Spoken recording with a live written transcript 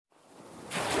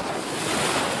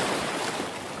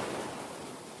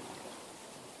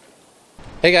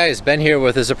Hey guys, Ben here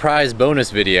with a surprise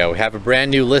bonus video. We have a brand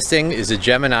new listing. Is a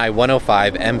Gemini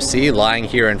 105 MC lying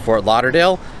here in Fort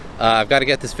Lauderdale. I've got to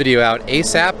get this video out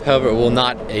ASAP, however it will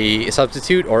not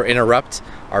substitute or interrupt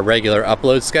our regular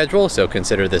upload schedule, so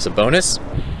consider this a bonus.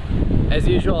 As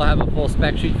usual, I'll have a full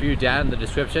spec sheet for you down in the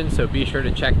description, so be sure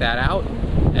to check that out.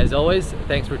 As always,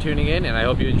 thanks for tuning in, and I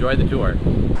hope you enjoy the tour.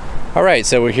 Alright,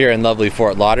 so we're here in lovely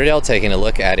Fort Lauderdale taking a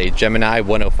look at a Gemini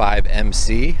 105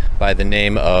 MC by the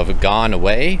name of Gone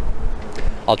Away.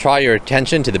 I'll draw your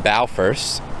attention to the bow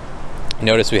first.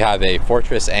 Notice we have a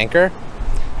fortress anchor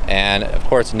and of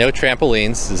course no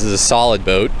trampolines. This is a solid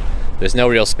boat. There's no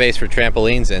real space for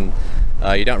trampolines and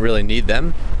you don't really need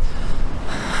them.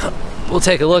 We'll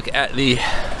take a look at the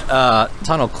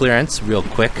tunnel clearance real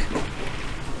quick.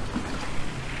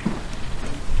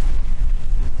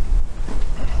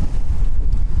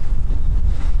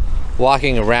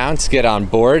 Walking around to get on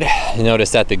board, you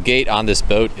notice that the gate on this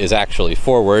boat is actually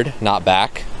forward, not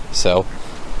back. So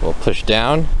we'll push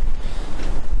down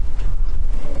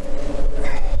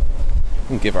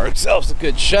and give ourselves a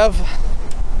good shove.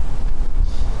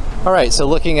 All right, so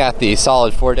looking at the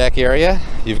solid foredeck area,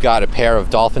 you've got a pair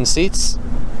of dolphin seats,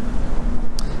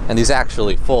 and these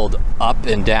actually fold up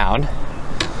and down,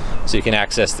 so you can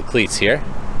access the cleats here.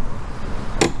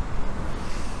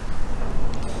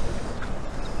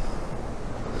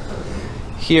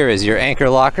 Here is your anchor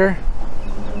locker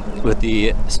with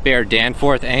the spare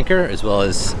Danforth anchor as well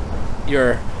as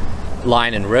your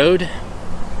line and rode.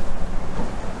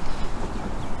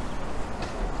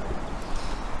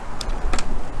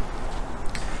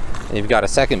 And you've got a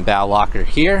second bow locker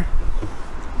here.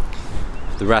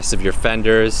 The rest of your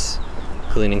fenders,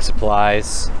 cleaning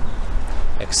supplies,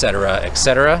 etc.,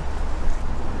 etc.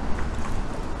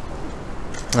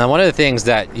 Now, one of the things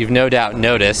that you've no doubt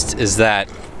noticed is that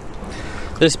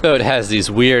this boat has these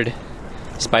weird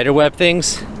spider web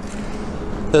things.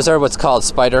 Those are what's called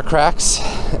spider cracks,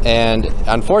 and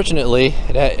unfortunately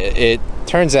it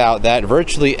turns out that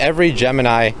virtually every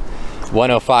Gemini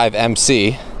 105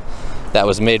 MC that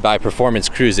was made by Performance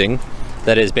Cruising,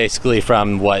 that is basically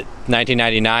from what,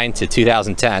 1999 to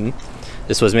 2010,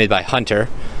 this was made by Hunter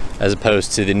as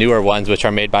opposed to the newer ones which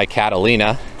are made by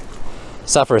Catalina,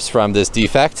 suffers from this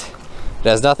defect. It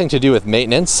has nothing to do with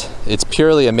maintenance. It's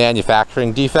purely a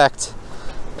manufacturing defect,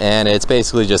 and it's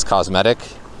basically just cosmetic.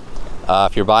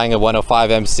 If you're buying a 105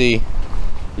 MC,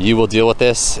 you will deal with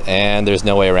this, and there's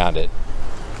no way around it.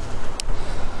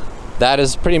 That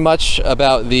is pretty much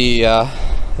about the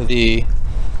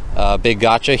big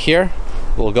gotcha here.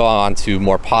 We'll go on to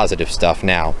more positive stuff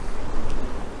now.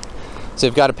 So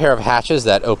you've got a pair of hatches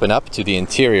that open up to the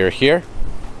interior here.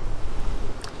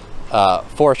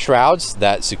 4 shrouds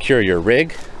that secure your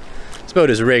rig. This boat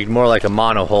is rigged more like a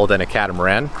monohull than a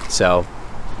catamaran. So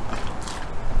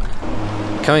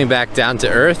coming back down to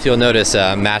earth, you'll notice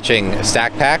a matching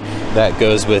stack pack that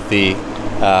goes with the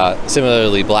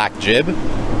similarly black jib.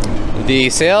 The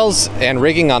sails and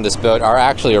rigging on this boat are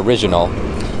actually original.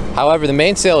 However, the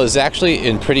mainsail is actually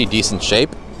in pretty decent shape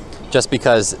just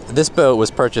because this boat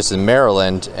was purchased in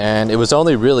Maryland and it was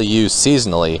only really used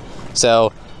seasonally.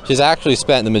 So she's actually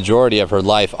spent the majority of her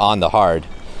life on the hard.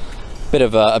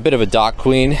 A bit of a dock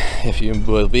queen, if you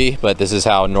will be, but this is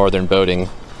how northern boating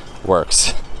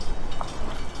works.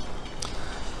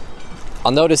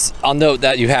 I'll note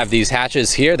that you have these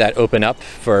hatches here that open up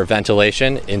for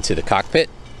ventilation into the cockpit.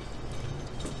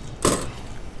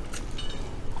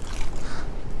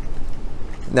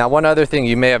 Now, one other thing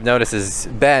you may have noticed is,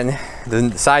 Ben,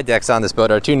 the side decks on this boat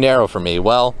are too narrow for me.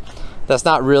 Well, that's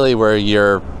not really where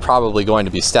you're probably going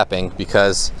to be stepping,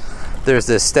 because there's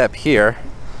this step here,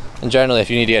 and generally if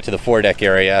you need to get to the foredeck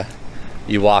area,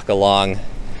 you walk along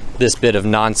this bit of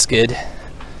non-skid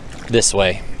this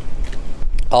way.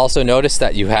 Also notice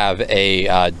that you have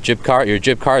a jib car. Your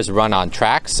jib cars run on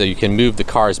tracks, so you can move the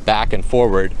cars back and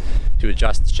forward to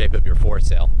adjust the shape of your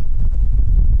foresail.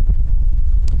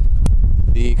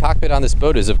 The cockpit on this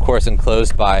boat is of course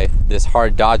enclosed by this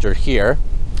hard dodger here.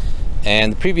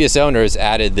 And the previous owners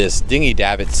added this dinghy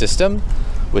davit system,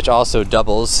 which also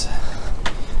doubles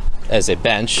as a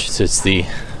bench since the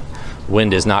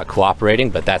wind is not cooperating,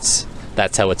 but that's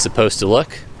how it's supposed to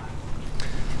look.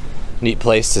 Neat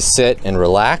place to sit and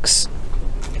relax.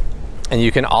 And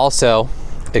you can also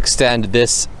extend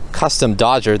this custom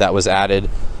dodger that was added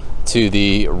to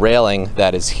the railing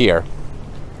that is here.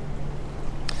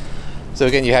 So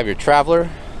again, you have your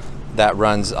traveler that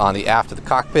runs on the aft of the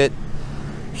cockpit.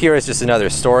 Here is just another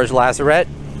storage lazarette.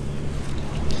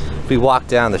 If we walk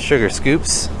down the sugar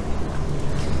scoops,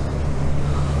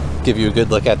 give you a good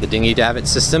look at the dinghy davit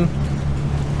system.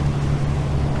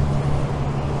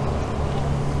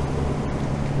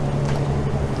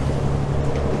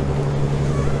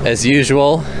 As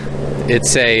usual,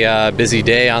 it's a busy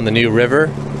day on the new river,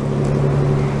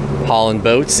 hauling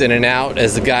boats in and out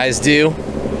as the guys do.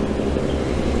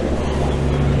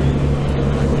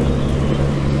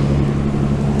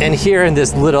 And here in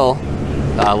this little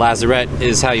lazarette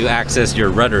is how you access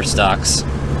your rudder stocks.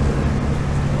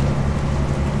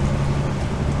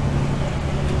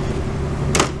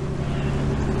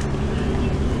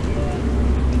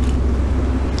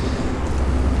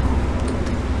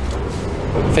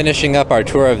 Finishing up our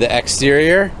tour of the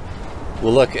exterior,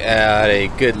 we'll look at a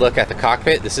good look at the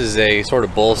cockpit. This is a sort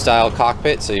of bowl style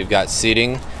cockpit, so you've got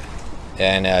seating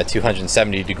and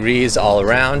 270 degrees all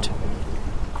around.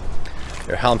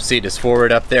 Your helm seat is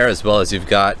forward up there, as well as you've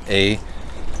got a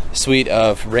suite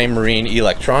of Raymarine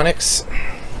electronics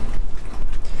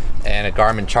and a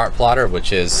Garmin chart plotter,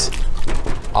 which is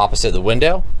opposite the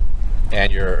window,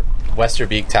 and your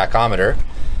Westerbeek tachometer.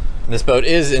 This boat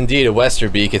is indeed a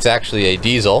Westerbeek. It's actually a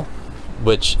diesel,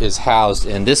 which is housed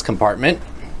in this compartment.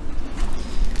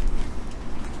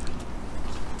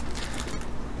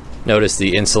 Notice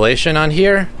the insulation on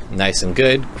here, nice and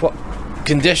good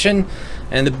condition,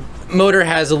 and the motor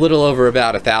has a little over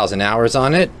about 1,000 hours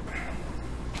on it.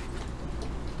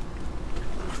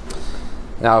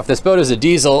 Now, if this boat is a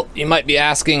diesel, you might be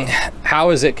asking, how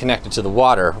is it connected to the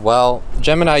water? Well,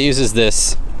 Gemini uses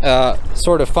this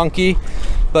sort of funky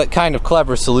but kind of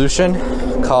clever solution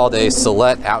called a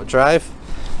Solette outdrive,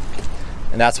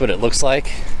 and that's what it looks like.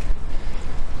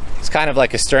 It's kind of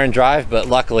like a stern drive, but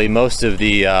luckily most of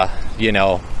the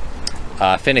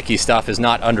finicky stuff is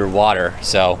not underwater,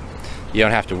 so you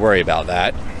don't have to worry about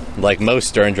that like most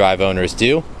stern drive owners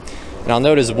do. And I'll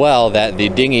note as well that the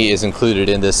dinghy is included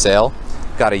in this sail.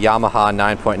 Got a Yamaha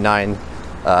 9.9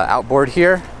 outboard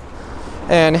here,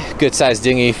 and good sized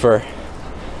dinghy for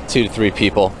 2 to 3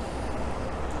 people.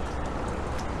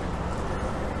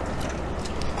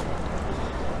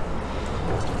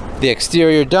 The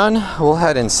exterior done, we'll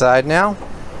head inside now.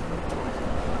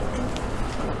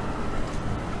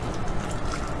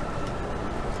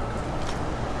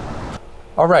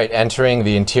 All right, entering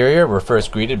the interior, we're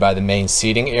first greeted by the main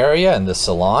seating area and the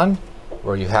salon,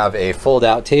 where you have a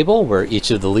fold-out table where each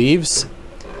of the leaves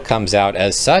comes out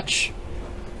as such.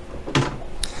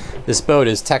 This boat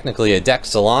is technically a deck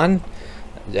salon,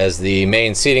 as the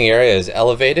main seating area is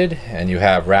elevated and you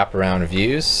have wraparound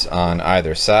views on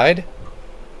either side.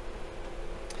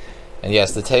 And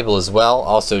yes, the table as well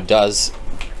also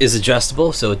is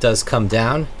adjustable, so it does come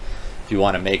down if you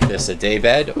want to make this a day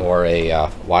bed or a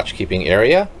watch-keeping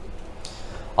area.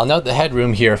 I'll note the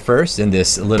headroom here first in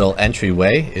this little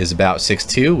entryway is about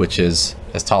 6'2", which is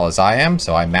as tall as I am,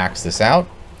 so I maxed this out.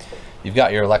 You've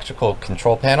got your electrical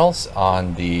control panels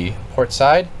on the port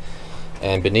side,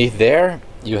 and beneath there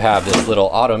you have this little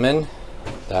ottoman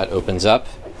that opens up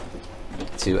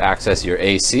to access your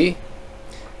AC.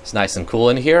 It's nice and cool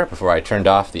in here before I turned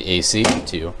off the AC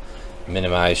to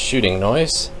minimize shooting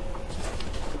noise.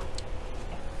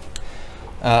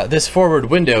 This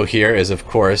forward window here is of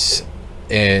course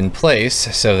in place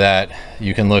so that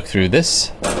you can look through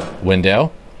this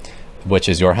window, which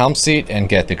is your helm seat, and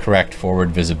get the correct forward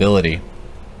visibility.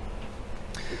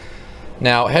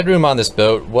 Now, headroom on this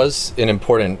boat was an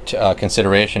important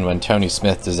consideration when Tony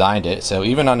Smith designed it. So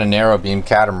even on a narrow beam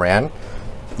catamaran,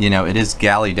 you know, it is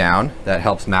galley down. That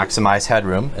helps maximize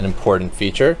headroom, an important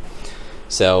feature.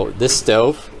 So this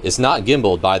stove is not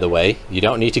gimbaled, by the way. You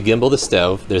don't need to gimbal the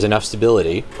stove. There's enough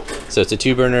stability. So it's a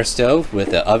 2-burner stove with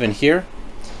an oven here.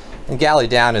 And galley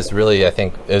down is really, I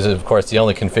think, is of course the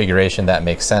only configuration that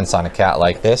makes sense on a cat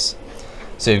like this.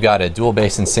 So you've got a dual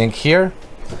basin sink here,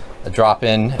 a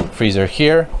drop-in freezer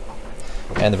here,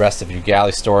 and the rest of your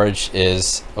galley storage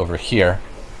is over here.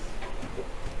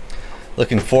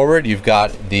 Looking forward, you've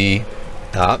got the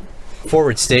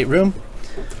forward stateroom,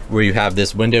 where you have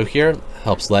this window here,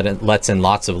 lets in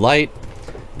lots of light,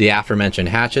 the aforementioned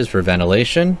hatches for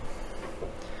ventilation,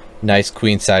 nice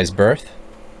queen size berth.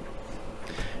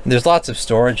 And there's lots of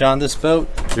storage on this boat.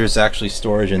 There's actually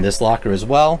storage in this locker as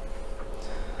well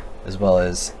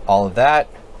as all of that.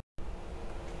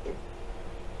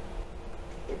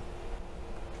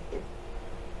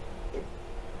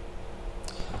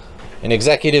 An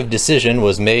executive decision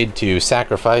was made to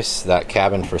sacrifice that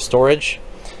cabin for storage,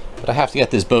 but I have to get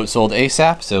this boat sold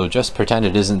ASAP, so just pretend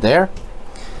it isn't there.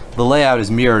 The layout is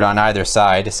mirrored on either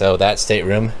side, so that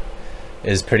stateroom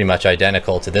is pretty much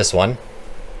identical to this one.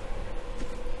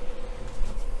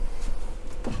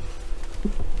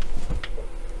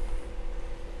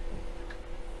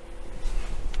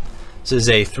 This is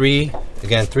a three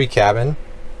cabin,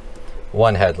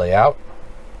 1 head layout.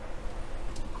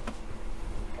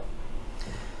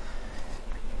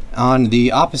 On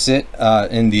the opposite,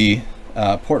 in the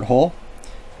porthole,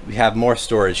 we have more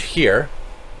storage here.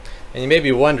 And you may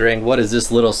be wondering, what is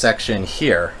this little section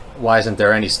here? Why isn't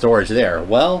there any storage there?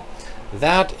 Well,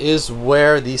 that is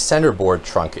where the centerboard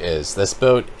trunk is. This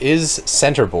boat is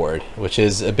centerboard, which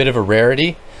is a bit of a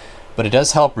rarity, but it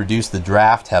does help reduce the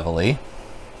draft heavily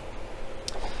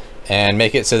and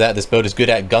make it so that this boat is good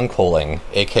at gunk holing,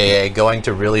 aka going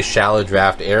to really shallow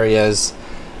draft areas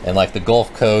and like the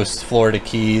Gulf Coast, Florida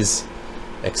Keys,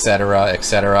 etc.,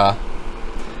 etc.,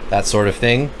 that sort of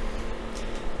thing.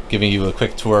 Giving you a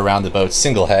quick tour around the boat's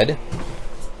single head.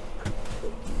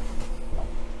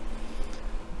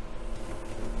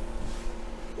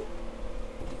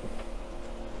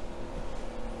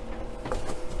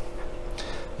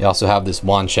 You also have this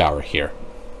wand shower here.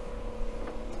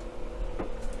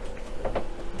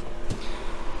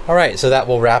 All right, so that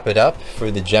will wrap it up for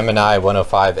the Gemini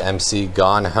 105 MC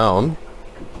Gone Home.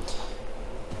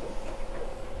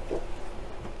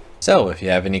 So if you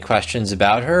have any questions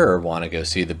about her or want to go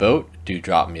see the boat, do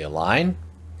drop me a line.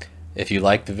 If you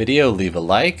like the video, leave a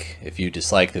like. If you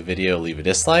dislike the video, leave a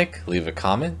dislike, leave a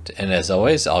comment. And as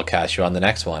always, I'll catch you on the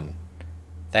next one.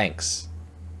 Thanks.